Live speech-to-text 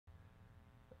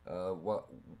What?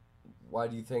 Why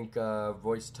do you think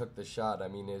Royce took the shot? I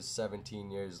mean, it's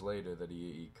 17 years later that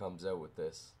he comes out with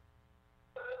this.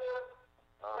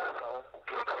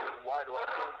 Why do I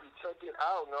think he took it?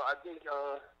 I don't know. I think,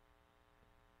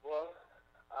 well,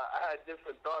 I had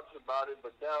different thoughts about it,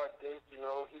 but now I think, he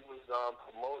was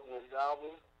promoting his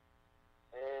album,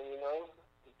 and,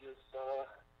 he just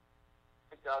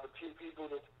picked out a few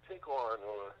people to pick on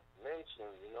or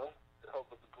mention, to help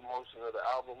with the promotion of the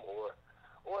album, or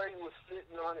he was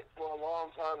sitting on it for a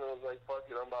long time and was like, fuck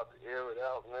it, I'm about to air it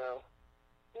out now.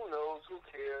 Who knows? Who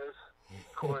cares?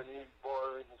 Corny,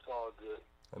 boring, it's all good.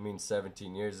 I mean,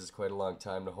 17 years is quite a long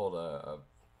time to hold a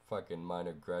fucking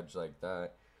minor grudge like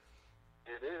that.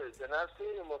 It is, and I've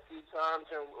seen him a few times,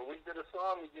 and we did a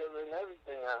song together and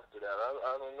everything after that.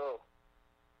 I don't know.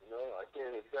 I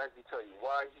can't exactly tell you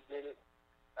why he did it.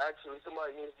 Actually,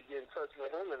 somebody needs to get in touch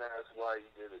with him and ask why he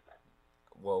did it.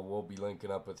 Well, we'll be linking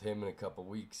up with him in a couple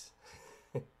weeks.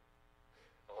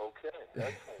 Okay,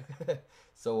 excellent.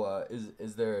 So,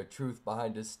 is there a truth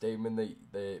behind his statement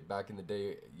that back in the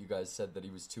day you guys said that he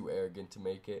was too arrogant to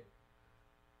make it?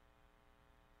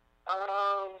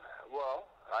 Well,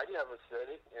 I never said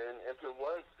it, and if it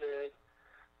was said,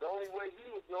 the only way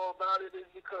he would know about it is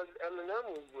because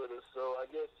MLNY was with us. So I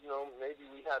guess, maybe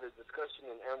we had a discussion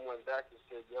and M went back and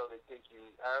said, yo, they think you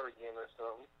arrogant or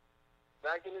something.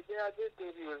 Back in the day, I did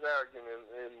think he was arrogant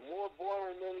and more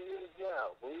boring than he is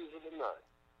now, believe it or not.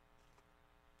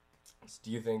 So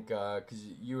do you think, because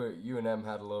you and M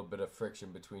had a little bit of friction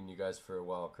between you guys for a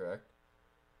while, correct?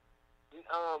 We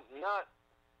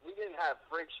didn't have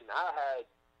friction. I had,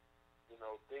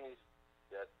 things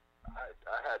that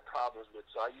I had problems with,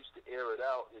 so I used to air it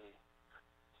out and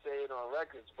say it on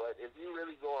records. But if you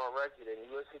really go on record and you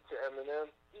listen to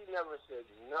Eminem, he never said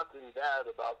nothing bad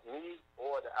about me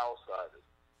or the Outsidaz.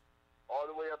 All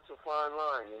the way up to Fine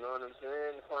Line, you know what I'm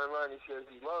saying? The Fine Line, he says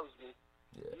he loves me,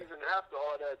 even after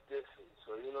all that distance.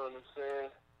 So, you know what I'm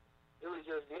saying? It was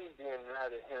just me being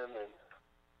mad at him and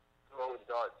throwing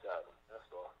darts at him. That's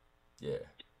all. Yeah.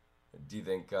 Do you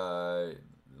think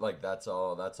that's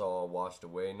all washed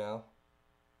away now?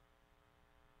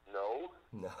 No.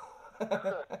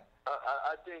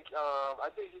 I think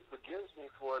he forgives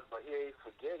me for it, but he ain't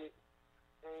forget it.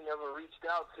 He ain't never reached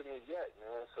out to me yet,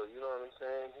 man. So you know what I'm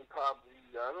saying? He probably,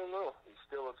 I don't know, he's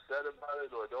still upset about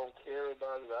it or don't care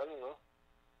about it. I don't know.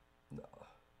 No.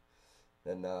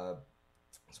 Then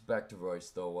so back to Royce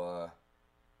though.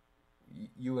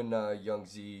 You and Young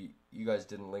Zee, you guys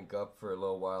didn't link up for a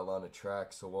little while on a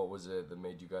track. So what was it that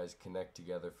made you guys connect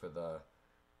together for the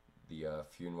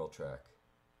funeral track?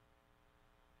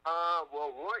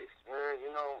 Well, Royce, man,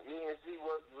 me and Z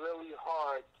worked really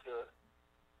hard to,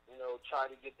 try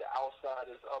to get the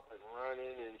Outsidaz up and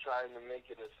running and trying to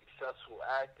make it a successful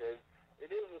act. And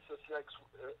it is a successful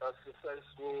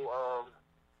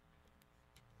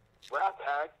rap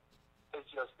act. It's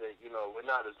just that, we're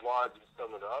not as large as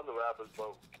some of the other rappers,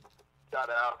 but we got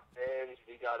our fans,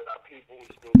 we got our people, we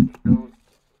still do.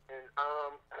 And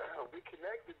we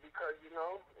connected because,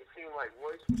 it seemed like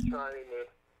Royce was trying to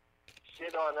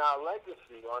shit on our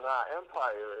legacy, on our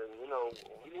empire, and,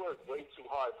 we worked way too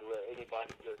hard to let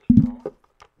anybody just,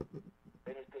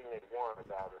 anything they want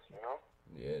about us,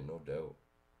 Yeah, no doubt.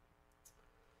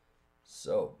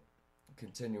 So,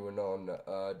 continuing on,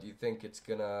 do you think it's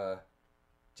gonna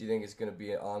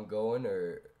be ongoing,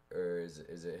 or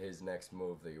is it his next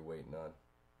move that you're waiting on? Is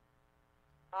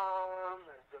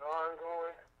it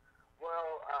ongoing?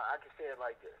 Well, I can say it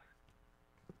like this.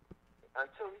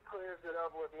 Until he clears it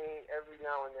up with me, every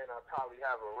now and then I'll probably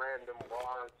have a random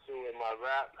bar or two in my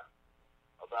rap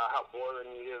about how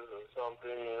boring he is or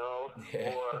something,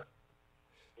 Yeah. Or,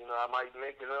 I might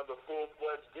make another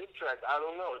full-fledged diss track. I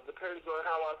don't know. It depends on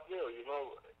how I feel,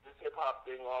 This hip-hop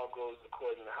thing all goes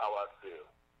according to how I feel.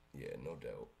 Yeah, no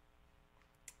doubt.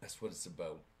 That's what it's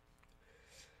about.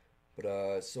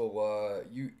 But, so,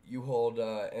 you hold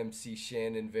MC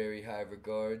Shan in very high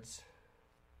regards?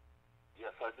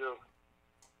 Yes, I do.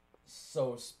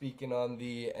 So, speaking on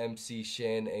the MC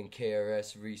Shan and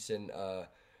KRS recent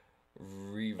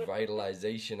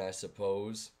revitalization, I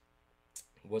suppose,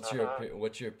 what's your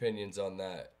opinions on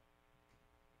that?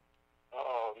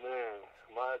 Oh, man.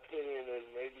 My opinion is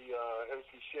maybe MC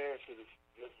Shan should have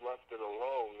just left it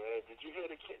alone, man. Did you hear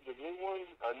the new one?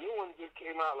 A new one just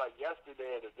came out like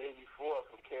yesterday or the day before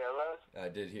from KRS. I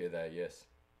did hear that, yes.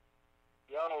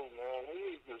 Yo, man,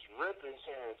 he is just ripping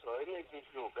Shan, so it makes me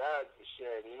feel bad for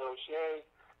Shan. Shan,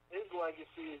 his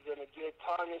legacy is going to get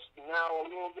tarnished now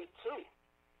a little bit too.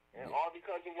 And all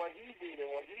because of what he did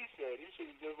and what he said. He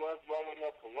should have just left well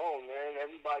enough alone, man.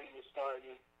 Everybody was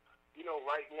starting,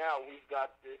 right now we've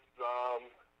got this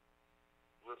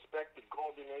respect the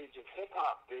golden age of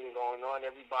hip-hop thing going on.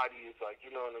 Everybody is like,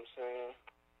 you know what I'm saying,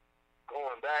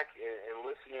 going back and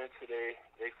listening to their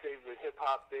favorite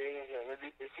hip-hop things, and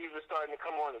it's even starting to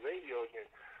come on the radio again.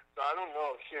 So I don't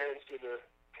know if Shan should have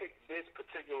picked this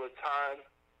particular time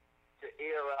to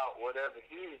air out whatever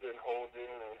he's been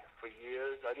holding for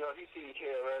years. I know he's seen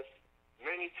KRS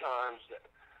many times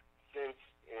since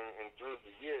and through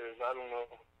the years. I don't know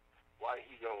why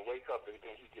he gonna wake up and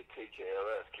think he could take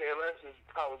KRS. KRS is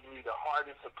probably the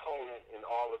hardest opponent in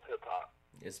all of hip-hop.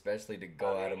 Especially to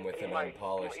go at him with an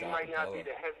unpolished He might not be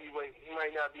the heavyweight. He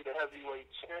might not be the heavyweight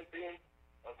champion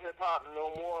of hip-hop no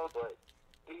more, but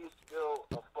he's still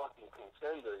a fucking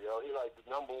contender, yo. He like the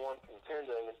number one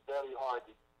contender, and it's very hard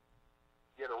to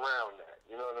get around that.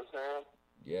 You know what I'm saying?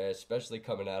 Yeah, especially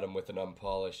coming at him with an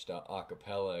unpolished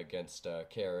acapella against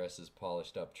KRS's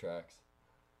polished up tracks.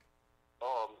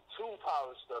 2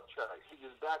 polished up tracks. He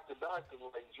just back to back to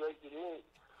like Drake and me.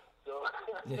 So,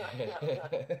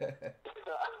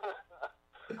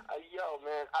 yo,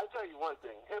 man, I tell you one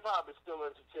thing. Hip hop is still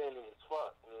entertaining as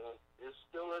fuck, man. It's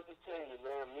still entertaining,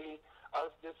 man. Us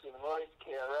dissing Royce,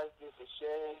 KRS dissing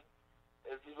Shan.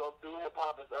 If you go through hip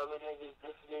hop, it's other niggas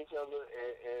dissing each other,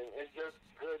 and it's just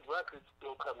good records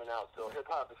still coming out. So hip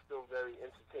hop is still very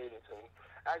entertaining to me.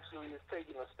 Actually, it's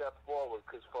taking a step forward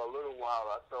because for a little while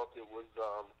I felt it was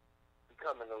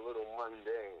becoming a little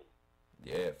mundane.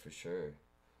 Yeah, for sure.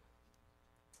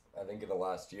 I think in the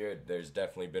last year, there's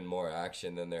definitely been more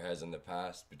action than there has in the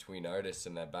past between artists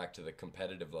and that back to the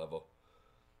competitive level.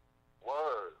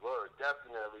 Word,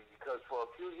 definitely. Because for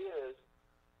a few years,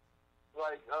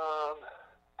 like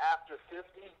after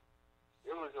 50,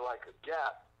 it was like a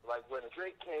gap. Like when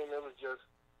Drake came, it was just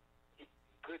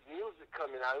good music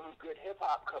coming out. It was good hip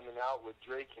hop coming out with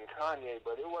Drake and Kanye,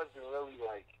 but it wasn't really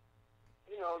like,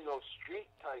 you know, no street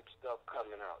type stuff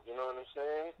coming out. You know what I'm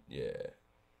saying? Yeah.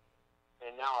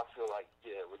 And now I feel like,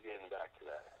 yeah, we're getting back to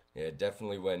that. Yeah,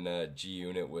 definitely when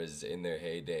G-Unit was in their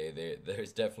heyday,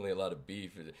 there's definitely a lot of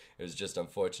beef. It was just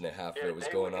unfortunate half of it was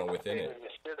going on within it. The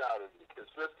shit out of it, because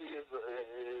 50 is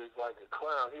like a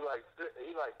clown. He like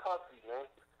Puffy, man.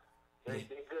 They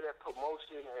good at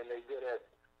promotion and they good at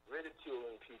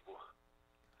ridiculing people.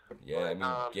 Yeah, but, I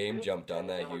mean, Game jumped on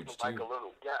that huge like too. A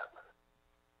little gap.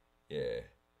 Yeah.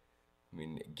 I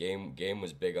mean, Game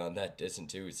was big on that dissing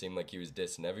too. It seemed like he was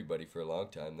dissing everybody for a long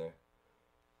time there.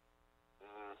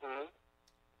 Mm-hmm.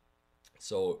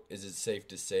 So, is it safe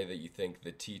to say that you think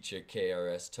the teacher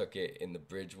KRS took it in the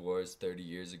Bridge Wars 30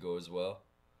 years ago as well?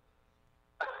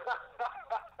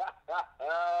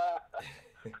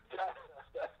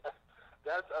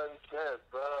 That's unsaid,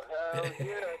 bro. Hell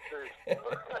yeah,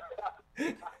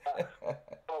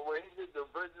 but when he did the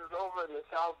bridges over in the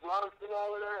South Bronx and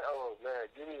all of that, oh man,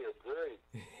 give me a break.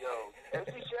 Yo,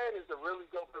 MC Shan is a really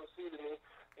dope MC to me.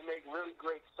 He make really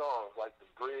great songs like The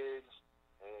Bridge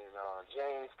and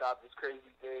Jane Stop This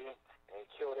Crazy Thing and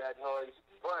Kill That Noise.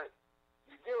 But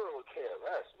you're dealing with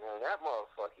KRS, man. That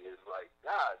motherfucker is like,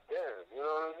 god damn, you know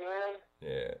what I'm saying?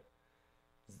 Yeah.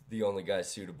 The only guy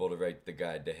suitable to write the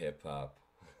guide to hip hop.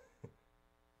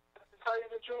 To tell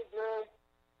you the truth, man,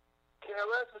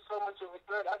 KRS is so much of a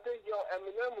threat. I think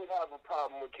Eminem would have a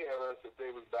problem with KRS if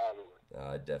they was battling.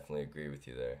 I definitely agree with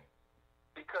you there.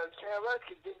 Because KRS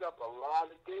can dig up a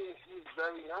lot of things. He's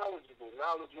very knowledgeable.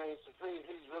 Knowledge reigns supreme.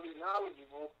 He's really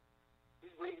knowledgeable.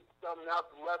 He brings something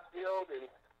out from left field and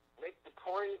make the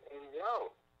point, and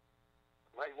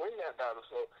might win that battle.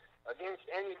 So against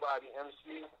anybody,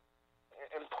 MCing,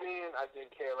 I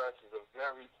think KRS is a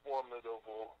very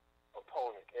formidable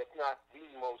opponent, if not the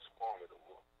most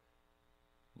formidable.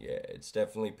 Yeah, it's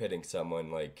definitely pitting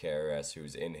someone like KRS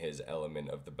who's in his element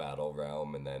of the battle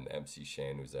realm, and then MC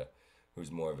Shan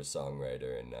who's more of a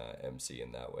songwriter and MC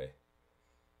in that way.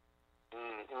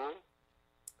 Mm-hmm.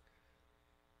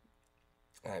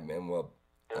 All right, man. Well,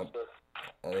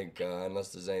 I think unless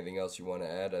there's anything else you want to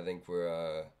add, I think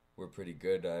we're pretty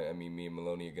good. I mean, me and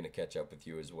Maloney are gonna catch up with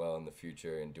you as well in the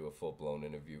future and do a full-blown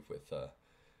interview with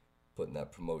putting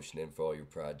that promotion in for all your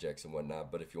projects and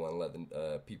whatnot. But if you want to let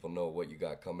the people know what you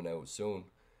got coming out soon,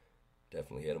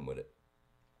 definitely hit them with it.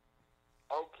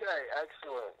 Okay,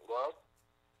 excellent. Well,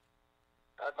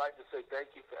 I'd like to say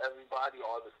thank you for everybody,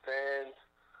 all the fans,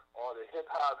 all the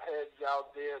hip-hop heads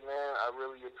out there, man. I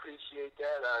really appreciate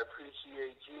that. I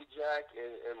appreciate you, Jack,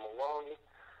 and Maloney.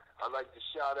 I'd like to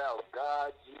shout out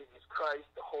God, Jesus Christ,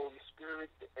 the Holy Spirit,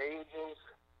 the angels.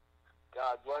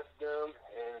 God bless them,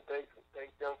 and thank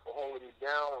them for holding me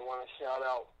down. I want to shout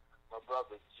out my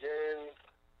brother Jen,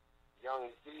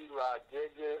 Young Zee, Rod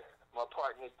Digger, my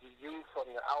partner DU from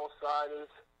The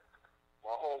Outsidaz,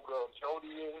 my homegirl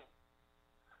Jody,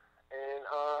 and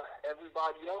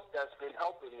everybody else that's been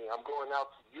helping me. I'm going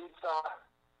out to Utah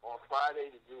on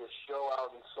Friday to do a show out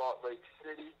in Salt Lake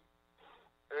City.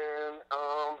 And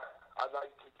I'd like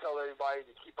to tell everybody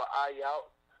to keep an eye out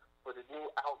for the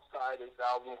new Outsidaz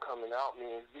album coming out.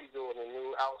 Me and Z doing a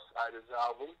new Outsidaz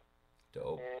album.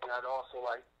 Dope. And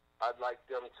I'd like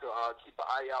them to keep an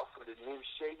eye out for the new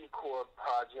Shady Core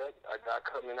project I got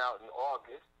coming out in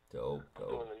August. Dope.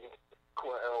 Doing the new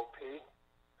Core LP.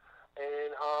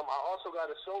 And I also got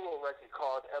a solo record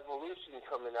called Evolution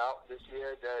coming out this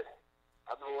year that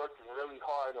I've been working really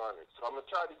hard on it. So I'm going to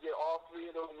try to get all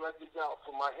three of those records out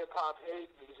for my hip-hop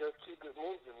hate and just keep it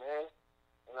moving, man.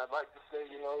 And I'd like to say,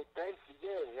 thanks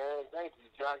again, man. Thank you,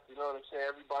 Jack. You know what I'm saying?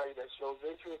 Everybody that shows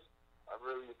interest, I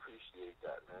really appreciate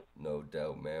that, man. No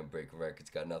doubt, man. Breaking Records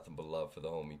got nothing but love for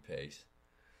the homie Pace.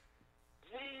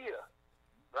 Yeah.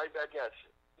 Right back at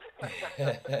you.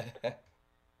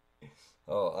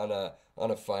 Oh,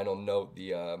 on a final note,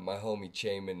 my homie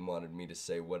Chaman wanted me to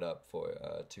say what up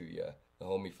to you. The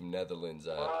homie from Netherlands,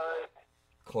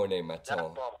 Corne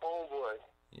Maton. That's my homeboy.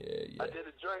 Yeah. I did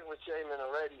a joint with Shaman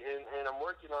already, and I'm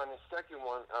working on the second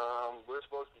one. We're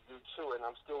supposed to do two, and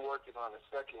I'm still working on the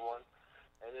second one,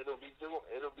 and it'll be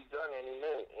done any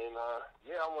minute. And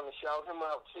I want to shout him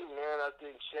out too, man. I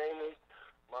think Shaman,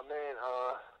 my man,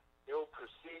 Ill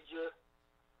Procedure,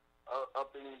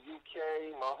 up in the UK,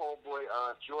 my homeboy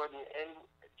Jordan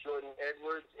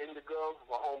Edwards, Indigo,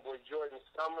 my homeboy Jordan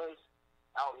Summers,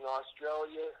 out in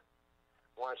Australia.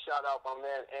 Want to shout out my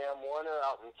man Ngajuana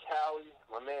out in Cali,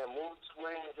 my man Mood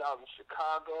Swings out in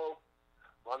Chicago,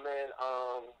 my man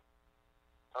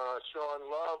Sean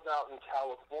Love out in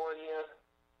California,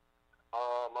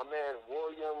 my man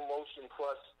William Motion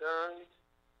Plus Stearns.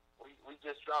 We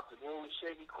just dropped a new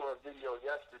Shady Core video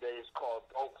yesterday. It's called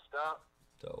Don't Stop.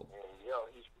 Dope. And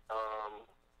he's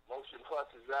Motion Plus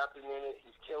is rapping in it.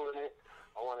 He's killing it.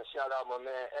 I want to shout out my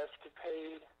man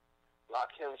Escapade,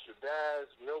 Lakim Shabazz,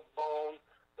 Milkbone,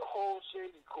 the whole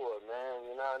Shady Core, man,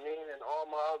 you know what I mean? And all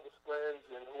my other friends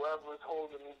and whoever's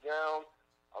holding me down,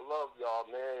 I love y'all,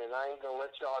 man, and I ain't gonna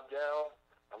let y'all down.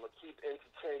 I'm gonna keep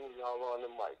entertaining y'all on the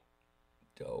mic.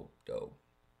 Dope.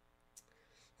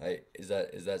 Hey, is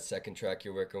that second track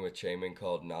you're working with Chaman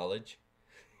called Knowledge?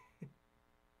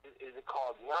 Is it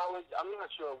called Knowledge? I'm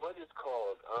not sure what it's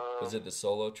called. Was it the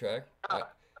solo track?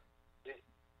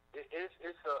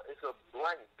 It's a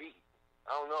blank beat.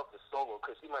 I don't know if it's solo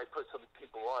because he might put some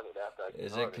people on it after I get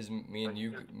Is it because me and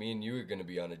you are gonna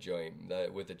be on a joint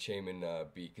with a Chaman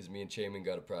beat? Because me and Chaman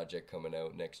got a project coming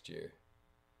out next year.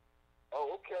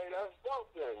 Oh, okay, that's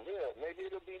dope then. Yeah, maybe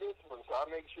it'll be this one, so I'll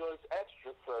make sure it's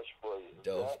extra fresh for you.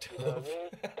 Dope. You know what I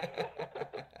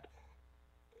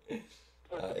mean?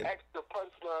 Put some extra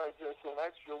punchlines and some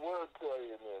extra wordplay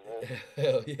in there, man.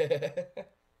 Hell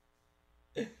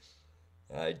yeah.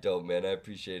 Alright, dope, man. I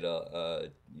appreciate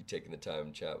you taking the time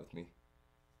to chat with me.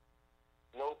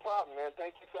 No problem, man.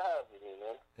 Thank you for having me,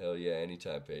 man. Hell yeah,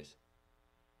 anytime, Pace.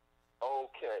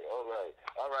 Okay, all right.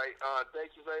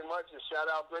 Thank you very much, and shout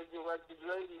out Breaking Records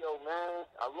Radio, man.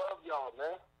 I love y'all,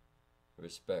 man.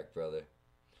 Respect, brother.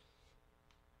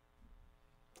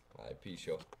 Alright, peace,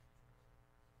 yo.